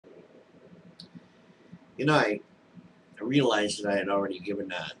I realized that I had already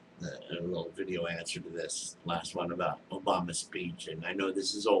given a little video answer to this last one about Obama's speech, and I know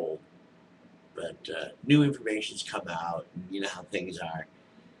this is old, but new information's come out, and you know how things are.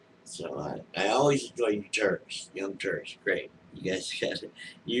 So I always enjoy you Turks, Young Turks. Great, you guys got it.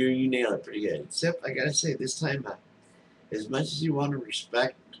 You nail it pretty good. Except I gotta say this time, as much as you want to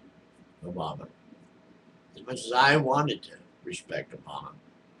respect Obama, as much as I wanted to respect Obama,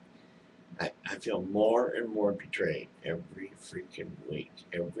 I feel more and more betrayed every freaking week,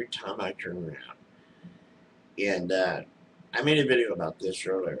 every time I turn around. And I made a video about this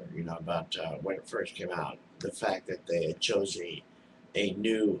earlier, about when it first came out, the fact that they had chose a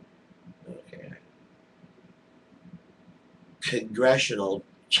new okay, congressional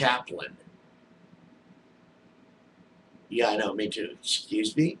chaplain. Yeah, I know, me too.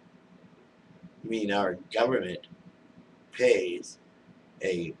 Excuse me? You mean our government pays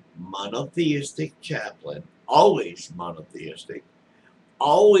a monotheistic chaplain, always monotheistic,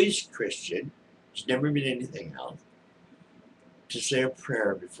 always Christian, there's never been anything else, to say a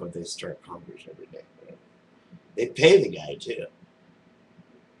prayer before they start Congress every day. They pay the guy too.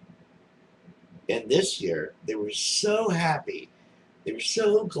 And this year, they were so happy, they were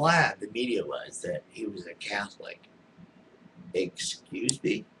so glad, the media was, that he was a Catholic. Excuse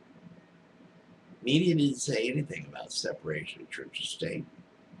me? Media didn't say anything about separation of church and state.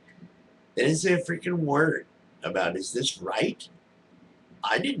 They didn't say a freaking word about, is this right?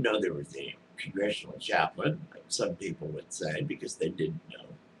 I didn't know there was a congressional chaplain, like some people would say, because they didn't know.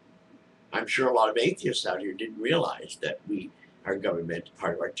 I'm sure a lot of atheists out here didn't realize that our government,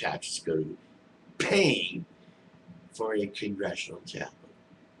 part of our taxes go to paying for a congressional chaplain.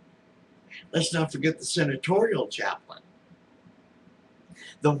 Let's not forget the senatorial chaplain,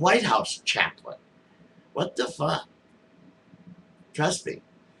 the White House chaplain. What the fuck? Trust me,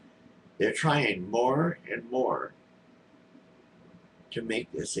 they're trying more and more to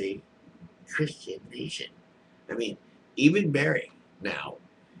make this a Christian nation. I mean, even Barry now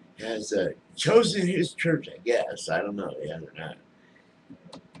has chosen his church, I guess. I don't know, he has or not.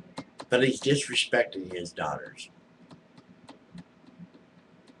 But he's disrespecting his daughters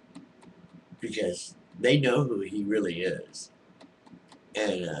because they know who he really is.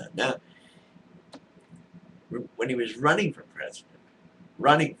 And now, when he was running for president,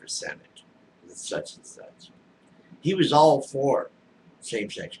 running for Senate, with such and such, he was all for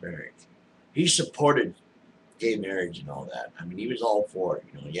same-sex marriage. He supported gay marriage and all that. I mean, he was all for it.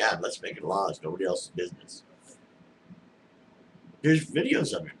 Yeah, let's make it law. It's nobody else's business. There's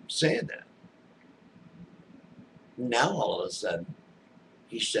videos of him saying that. Now, all of a sudden,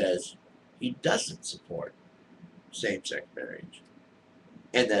 he says he doesn't support same-sex marriage,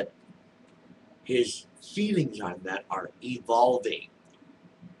 and that his feelings on that are evolving.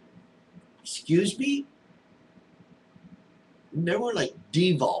 Excuse me? They were like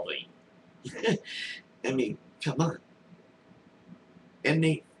devolving. I mean, come on. And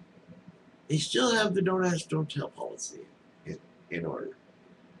they still have the don't ask, don't tell policy in order.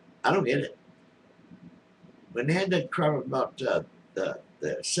 I don't get it. When they had that crap about the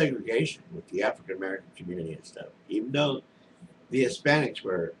segregation with the African American community and stuff, even though the Hispanics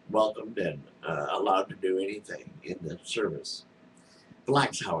were welcomed and allowed to do anything in the service,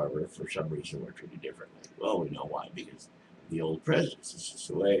 blacks, however, for some reason were treated differently. Well, we know why, because of the old presidents. This is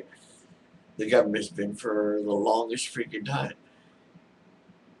the way the government's been for the longest freaking time.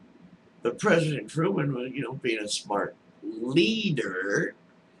 But President Truman was, being a smart leader,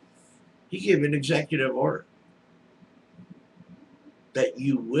 he gave an executive order that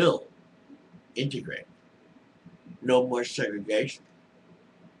you will integrate. No more segregation.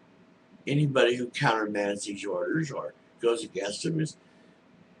 Anybody who countermands these orders or goes against them is,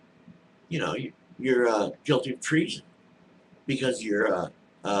 you're guilty of treason because you're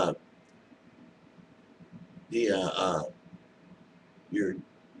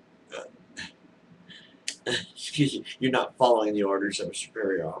excuse me, you're not following the orders of a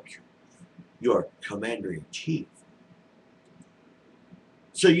superior officer. You're commander-in-chief.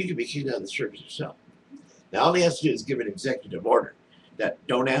 So you can be kicked out of the service yourself. Now, all he has to do is give an executive order that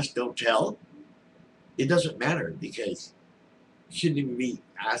don't ask, don't tell. It doesn't matter because you shouldn't even be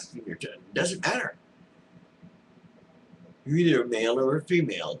asking your turn. It doesn't matter. You're either a male or a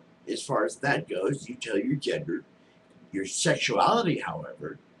female. As far as that goes, you tell your gender. Your sexuality,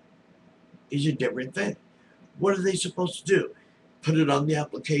 however, is a different thing. What are they supposed to do? Put it on the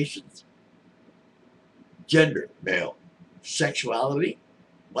applications? Gender, male. Sexuality,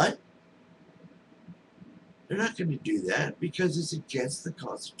 what? They're not going to do that because it's against the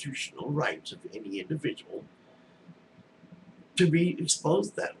constitutional rights of any individual to be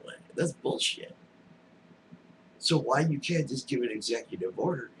exposed that way. That's bullshit. So why you can't just give an executive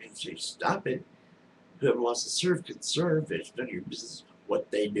order and say, stop it? Whoever wants to serve can serve. It's none of your business what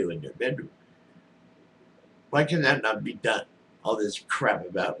they do in their bedroom. Why can that not be done? All this crap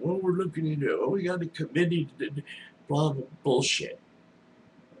about, well, we're looking into it. Oh, we got a committee to blah, blah, bullshit.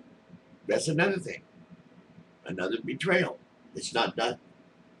 That's another thing. Another betrayal. It's not done.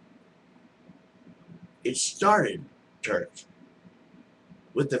 It started, Turks,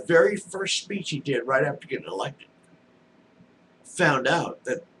 with the very first speech he did right after getting elected. Found out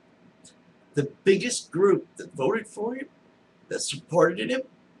that the biggest group that voted for him, that supported him,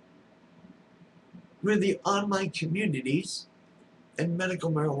 were the online communities and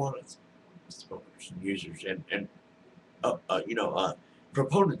medical marijuana smokers and users and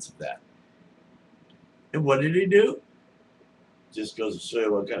proponents of that. And what did he do? Just goes to show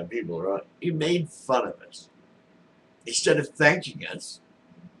you what kind of people are on. He made fun of us. Instead of thanking us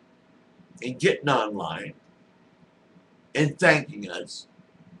and getting online and thanking us,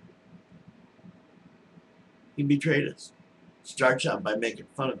 he betrayed us. Starts out by making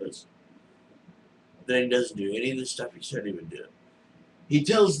fun of us. Then he doesn't do any of the stuff he said he would do. He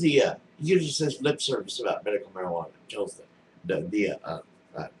tells he usually says lip service about medical marijuana. He tells the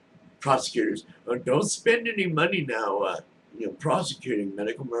prosecutors, oh, don't spend any money now, prosecuting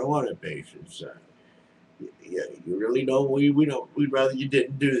medical marijuana patients. Yeah, you really don't. We don't. We'd rather you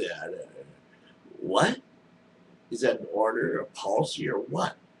didn't do that. What? Is that an order, a policy, or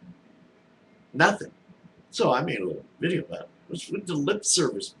what? Nothing. So I made a little video about it. What's with the lip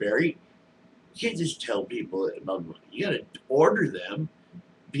service, Barry? You can't just tell people about it. You got to order them.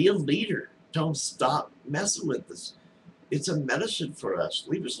 Be a leader. Tell them stop messing with us. It's a medicine for us.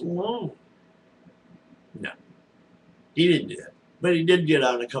 Leave us alone. No, he didn't do that. But he did get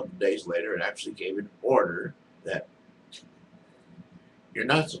on a couple of days later and actually gave an order that you're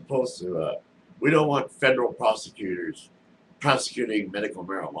not supposed to. We don't want federal prosecutors prosecuting medical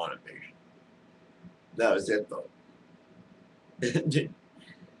marijuana patients. That was it, though.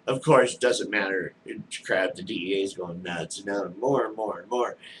 Of course, doesn't matter. Crap, the DEA is going nuts, and now more and more and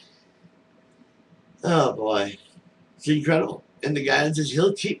more. Oh boy, it's incredible. And the guy says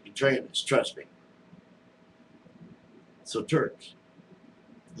he'll keep betraying us. Trust me. So Turks,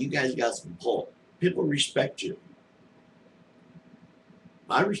 you guys got some pull. People respect you.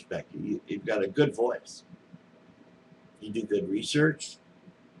 I respect you. You've got a good voice. You do good research.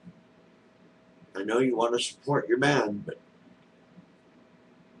 I know you want to support your man, but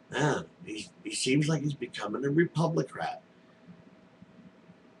man, he seems like he's becoming a Republican.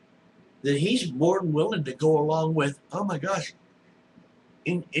 That he's more than willing to go along with, oh my gosh,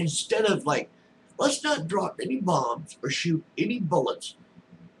 instead of like, let's not drop any bombs or shoot any bullets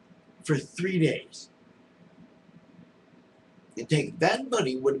for 3 days. You take that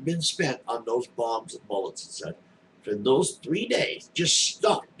money would have been spent on those bombs and bullets and such. For those 3 days, just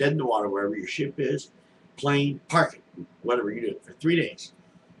stop dead in the water wherever your ship is, plane, park it, whatever you do, for 3 days.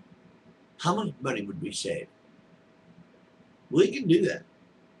 How much money would we save? We can do that.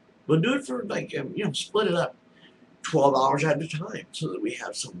 We'll do it for like, split it up 12 hours at a time so that we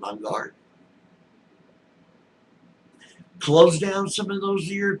have some on guard. Close down some of those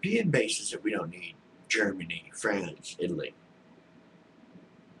European bases that we don't need. Germany, France, Italy.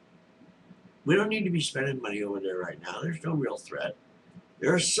 We don't need to be spending money over there right now. There's no real threat.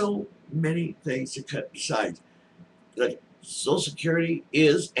 There are so many things to cut besides. Like Social Security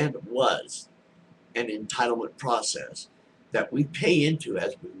is and was an entitlement process that we pay into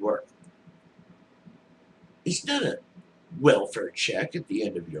as we work. It's not a welfare check at the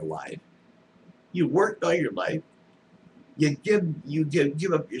end of your life. You worked all your life. You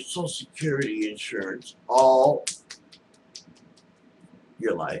give up your Social Security insurance all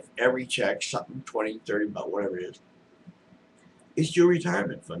your life. Every check, something 20, 30, about whatever it is. It's your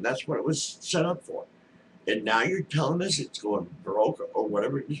retirement fund. That's what it was set up for. And now you're telling us it's going broke or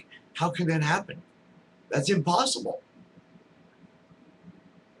whatever it is. How can that happen? That's impossible.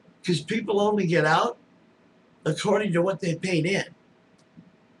 Because people only get out according to what they paid in.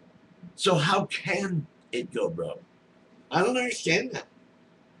 So how can it go broke? I don't understand that.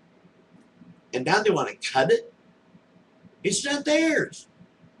 And now they want to cut it? It's not theirs.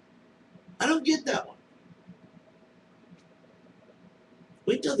 I don't get that one.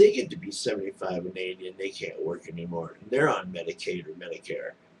 Wait till they get to be 75 and 80 and they can't work anymore. And they're on Medicaid or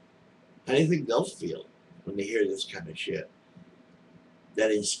Medicare. How do you think they'll feel when they hear this kind of shit?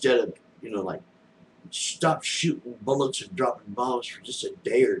 That instead of, like, stop shooting bullets and dropping bombs for just a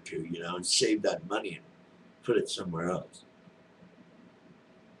day or two, and save that money and put it somewhere else.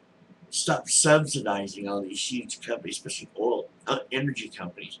 Stop subsidizing all these huge companies, especially oil, energy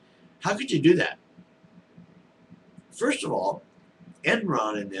companies. How could you do that? First of all,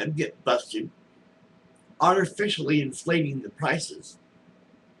 Enron and them get busted artificially inflating the prices.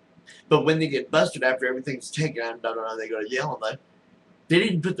 But when they get busted after everything's taken out and done, they go to jail and they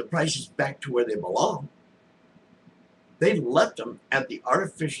didn't put the prices back to where they belong. They left them at the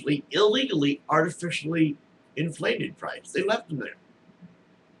illegally artificially inflated price. They left them there.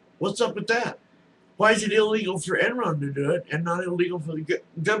 What's up with that? Why is it illegal for Enron to do it and not illegal for the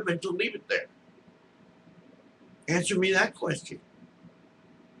government to leave it there? Answer me that question.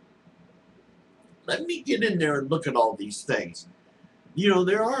 Let me get in there and look at all these things.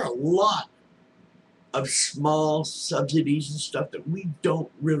 There are a lot of small subsidies and stuff that we don't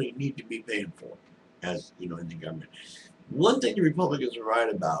really need to be paying for, as in the government. One thing the Republicans are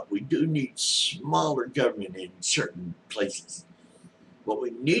right about, we do need smaller government in certain places. What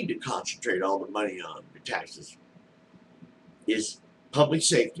we need to concentrate all the money on, the taxes, is public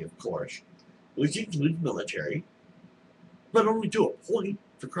safety, of course, which includes military, but only to a point.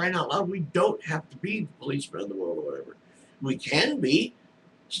 For crying out loud, we don't have to be the policeman of the world or whatever. We can be.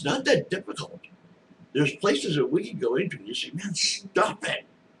 It's not that difficult. There's places that we can go into and you say, man, stop it.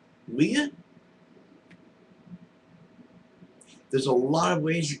 Will you? There's a lot of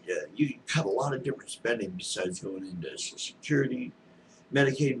ways you can cut a lot of different spending besides going into Social Security,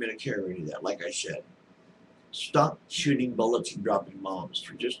 Medicaid, Medicare, or any of that. Like I said, stop shooting bullets and dropping bombs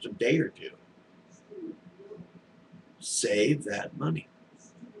for just a day or two. Save that money.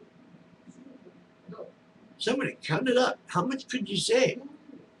 Somebody count it up. How much could you save?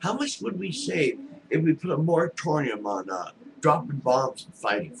 How much would we save if we put a moratorium on dropping bombs and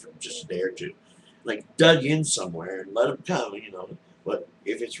fighting for just a day or two? Like dug in somewhere and let them come, But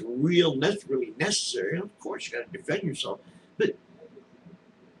if it's really necessary, of course you got to defend yourself. But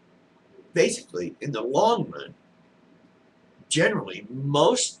basically, in the long run, generally,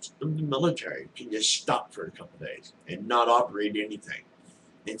 most of the military can just stop for a couple of days and not operate anything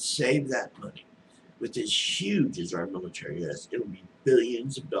and save that money. With as huge as our military is, it'll be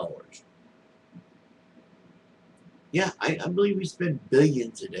billions of dollars. Yeah, I believe we spend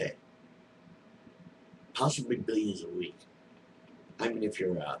billions a day, possibly billions a week. I mean, if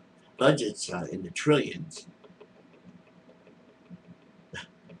your budget's in the trillions,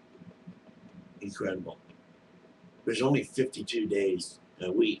 incredible. There's only 52 days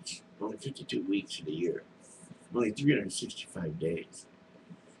a week, only 52 weeks in a year, only 365 days.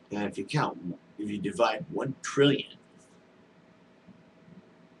 And if you divide 1 trillion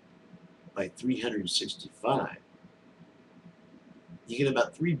by 365, you get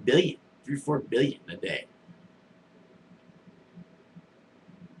about 3 billion, 4 billion a day.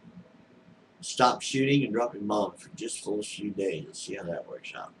 Stop shooting and dropping bombs for just for a few days and see how that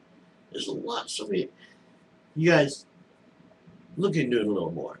works out. There's a lot. You guys look into it a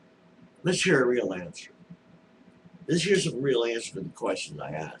little more. Let's hear a real answer. Let's hear some real answers to the questions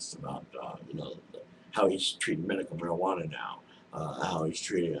I asked about, how he's treating medical marijuana now, how he's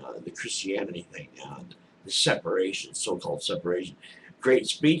treating the Christianity thing now, the separation, so-called separation. Great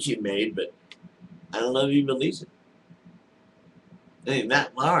speech he made, but I don't know if he believes it. I mean,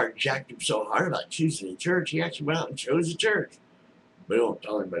 Matt Lauer jacked him so hard about choosing a church, he actually went out and chose a church. But he won't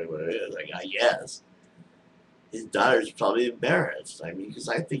tell anybody what it is. Like, I guess. His daughter's probably embarrassed. I mean, because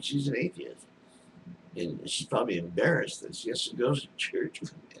I think she's an atheist. And she's probably embarrassed that she has to go to church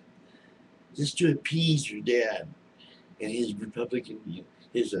with him. Just to appease your dad and his Republican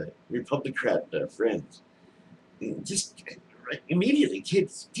friends. And just immediately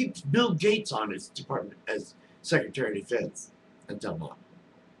keeps Bill Gates on his department as Secretary of Defense until now.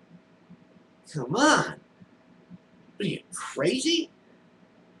 Come on. What are you, crazy?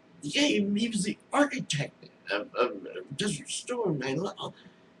 Yeah, he was the architect of Desert Storm, man.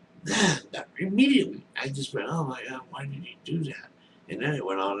 That immediately, I just went, oh my God, why did he do that? And then it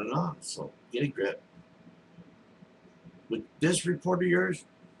went on and on. So get a grip. With this report of yours,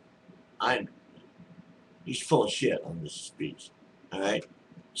 he's full of shit on this speech. All right?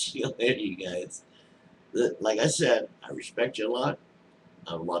 See you later, you guys. Like I said, I respect you a lot.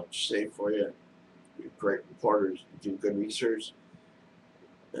 I have a lot to say for you. You're great reporters. You do good research.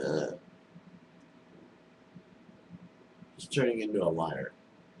 He's turning into a liar.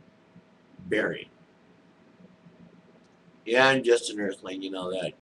 Barry. Yeah, I'm just an earthling, you know that.